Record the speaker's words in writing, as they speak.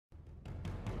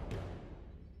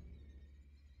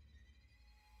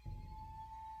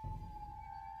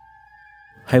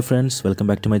Hi friends, welcome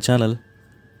back to my channel.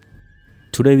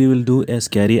 Today we will do a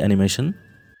scary animation.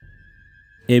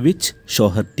 A witch show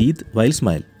her teeth while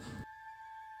smile.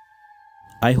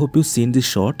 I hope you've seen this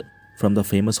shot from the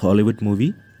famous Hollywood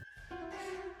movie.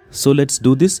 So let's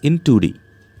do this in 2D.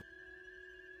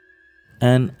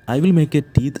 And I will make a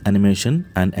teeth animation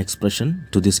and expression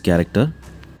to this character.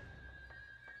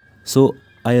 So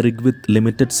I rig with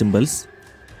limited symbols.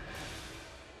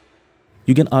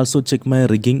 You can also check my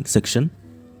rigging section.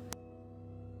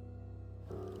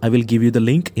 I will give you the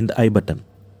link in the I button.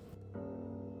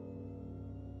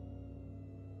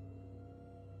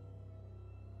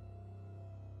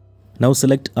 Now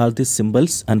select all these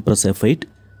symbols and press F8,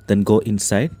 then go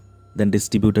inside, then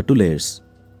distribute it to layers.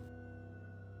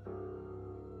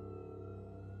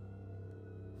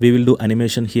 We will do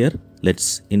animation here.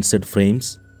 Let's insert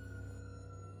frames.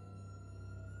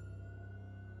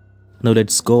 Now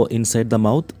let's go inside the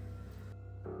mouth.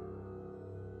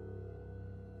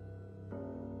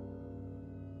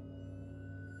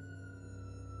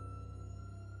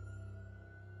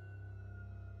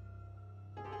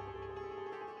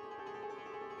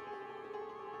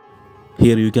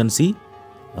 Here you can see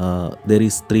there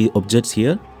is 3 objects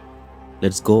here.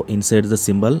 Let's go inside the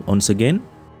symbol once again.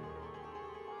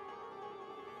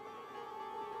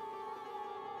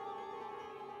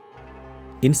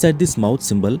 Inside this mouth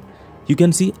symbol, you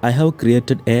can see I have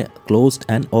created a closed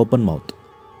and open mouth.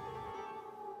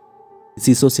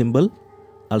 Seesaw symbol,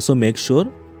 also make sure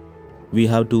we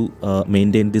have to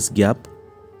maintain this gap.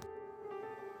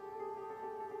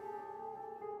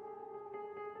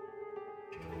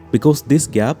 Because this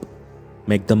gap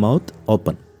make the mouth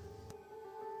open.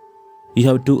 You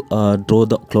have to draw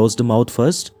the closed mouth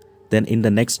first, then in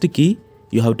the next key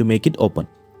you have to make it open.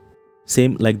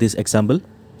 Same like this example.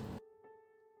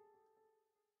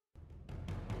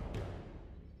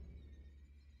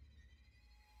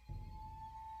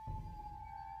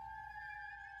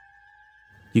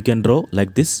 You can draw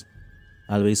like this.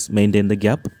 Always maintain the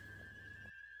gap.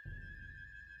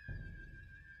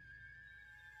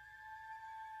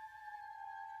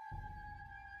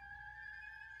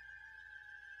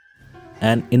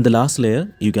 And in the last layer,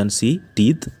 you can see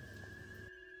teeth.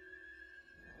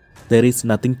 There is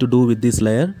nothing to do with this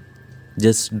layer.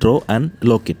 Just draw and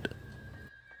lock it.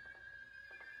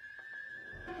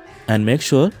 And make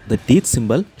sure the teeth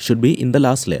symbol should be in the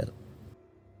last layer.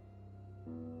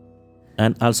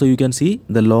 And also you can see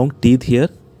the long teeth here.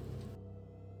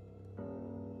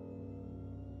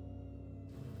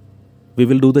 We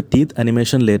will do the teeth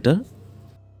animation later.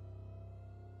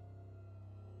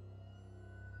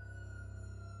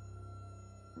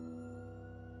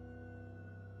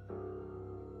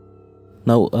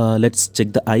 Now let's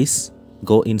check the eyes.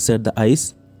 Go inside the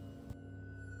eyes.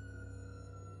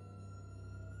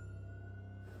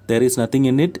 There is nothing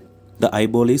in it. The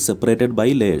eyeball is separated by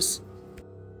layers.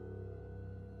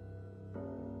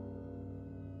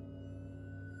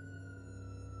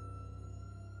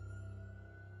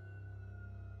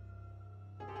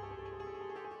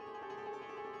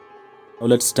 Now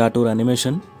let's start our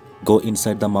animation. Go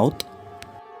inside the mouth.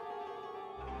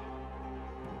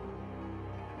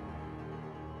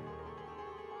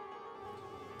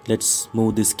 Let's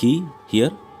move this key here.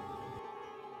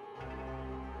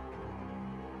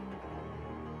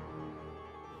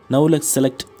 Now let's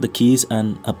select the keys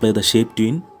and apply the shape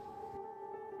tween.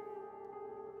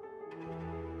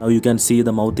 Now you can see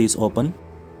the mouth is open.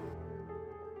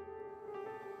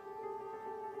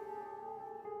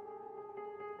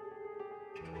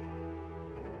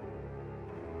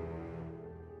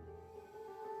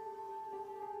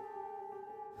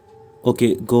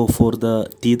 Okay, go for the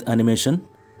teeth animation.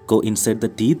 Go inside the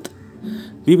teeth.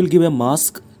 We will give a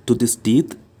mask to this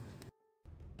teeth.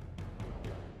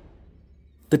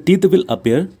 The teeth will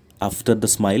appear after the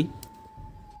smile.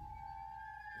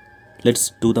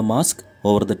 Let's do the mask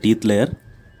over the teeth layer.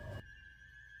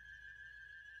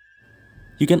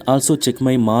 You can also check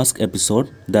my mask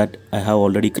episode that I have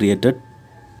already created.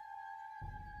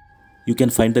 You can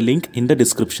find the link in the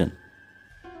description.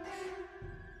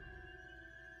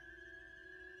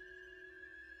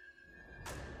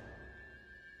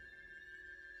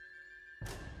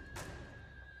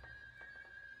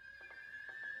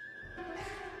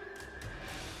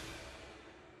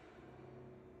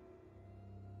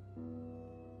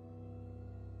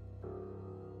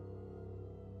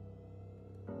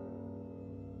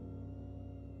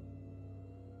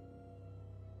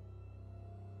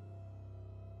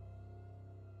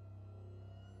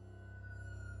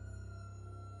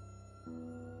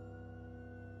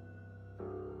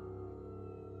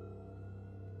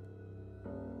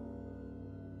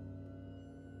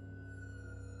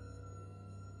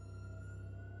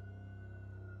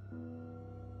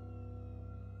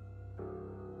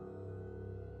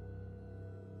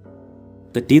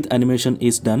 The teeth animation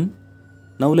is done.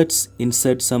 Now let's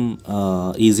insert some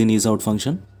ease in ease out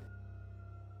function.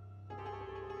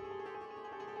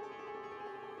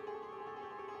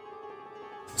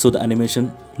 So the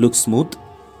animation looks smooth.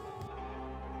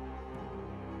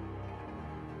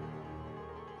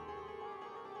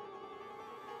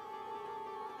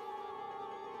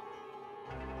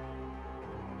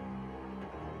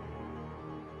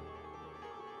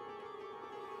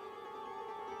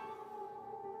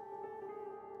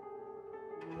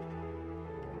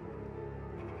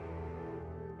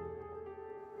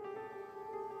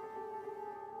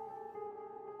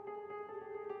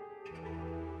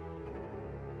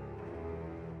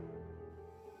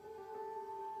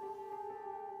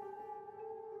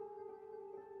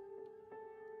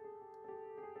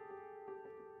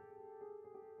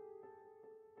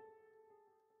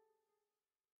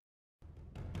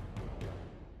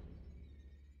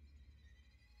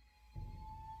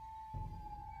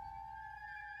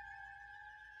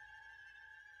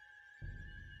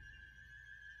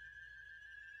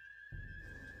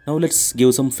 Now let's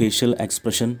give some facial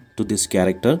expression to this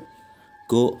character.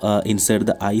 Go inside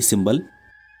the eye symbol.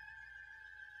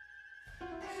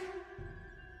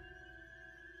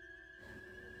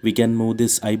 We can move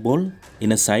this eyeball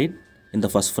in a side in the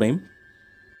first frame.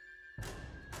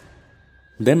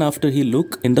 Then after he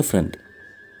look in the front.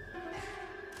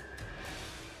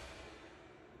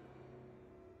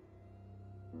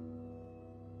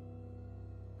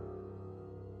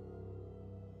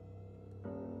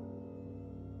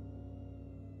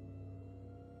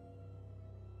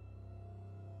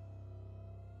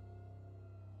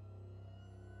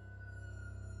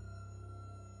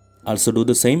 Also do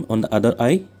the same on the other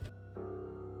eye.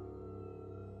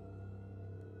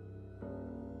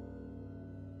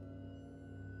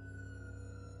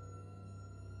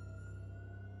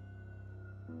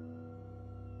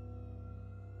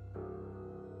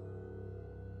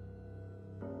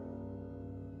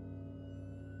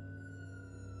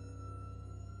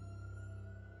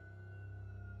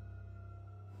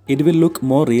 It will look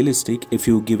more realistic if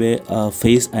you give a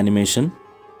face animation.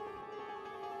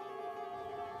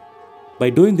 By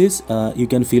doing this, you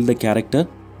can feel the character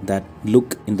that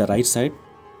look in the right side.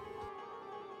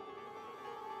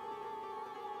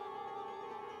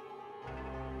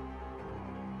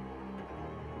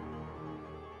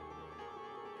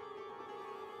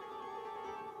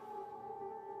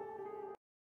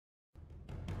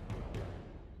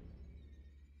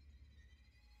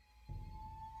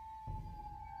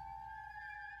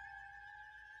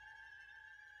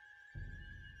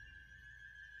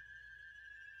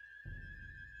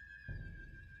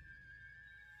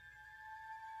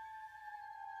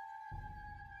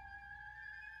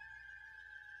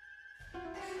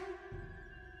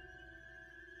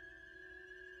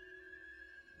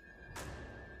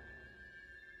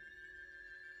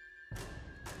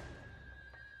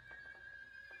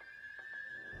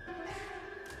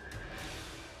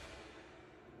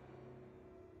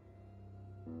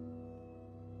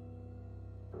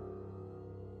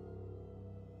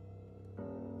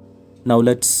 Now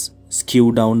let's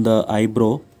skew down the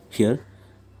eyebrow here,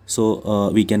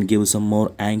 so we can give some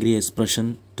more angry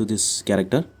expression to this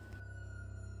character.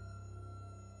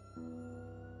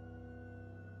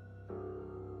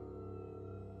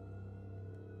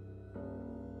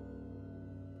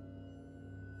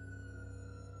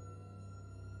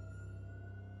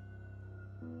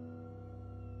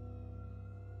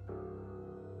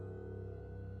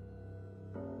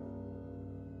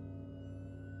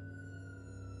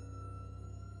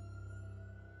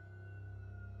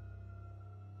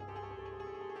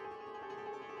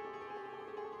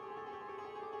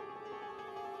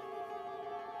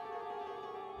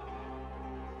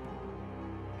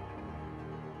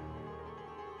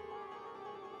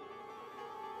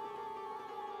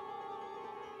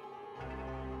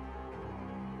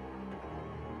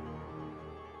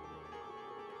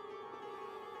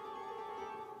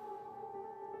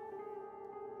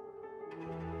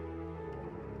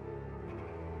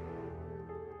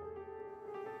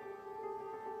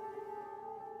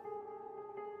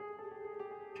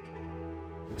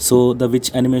 So the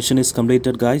witch animation is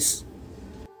completed, guys.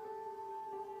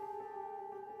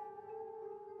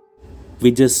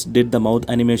 We just did the mouth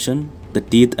animation, the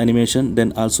teeth animation,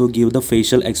 then also give the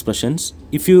facial expressions.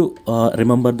 If you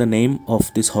remember the name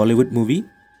of this Hollywood movie,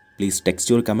 please text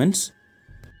your comments.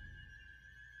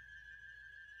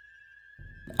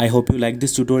 I hope you like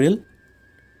this tutorial.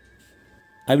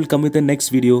 I will come with the next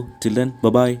video. Till then,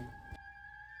 bye bye.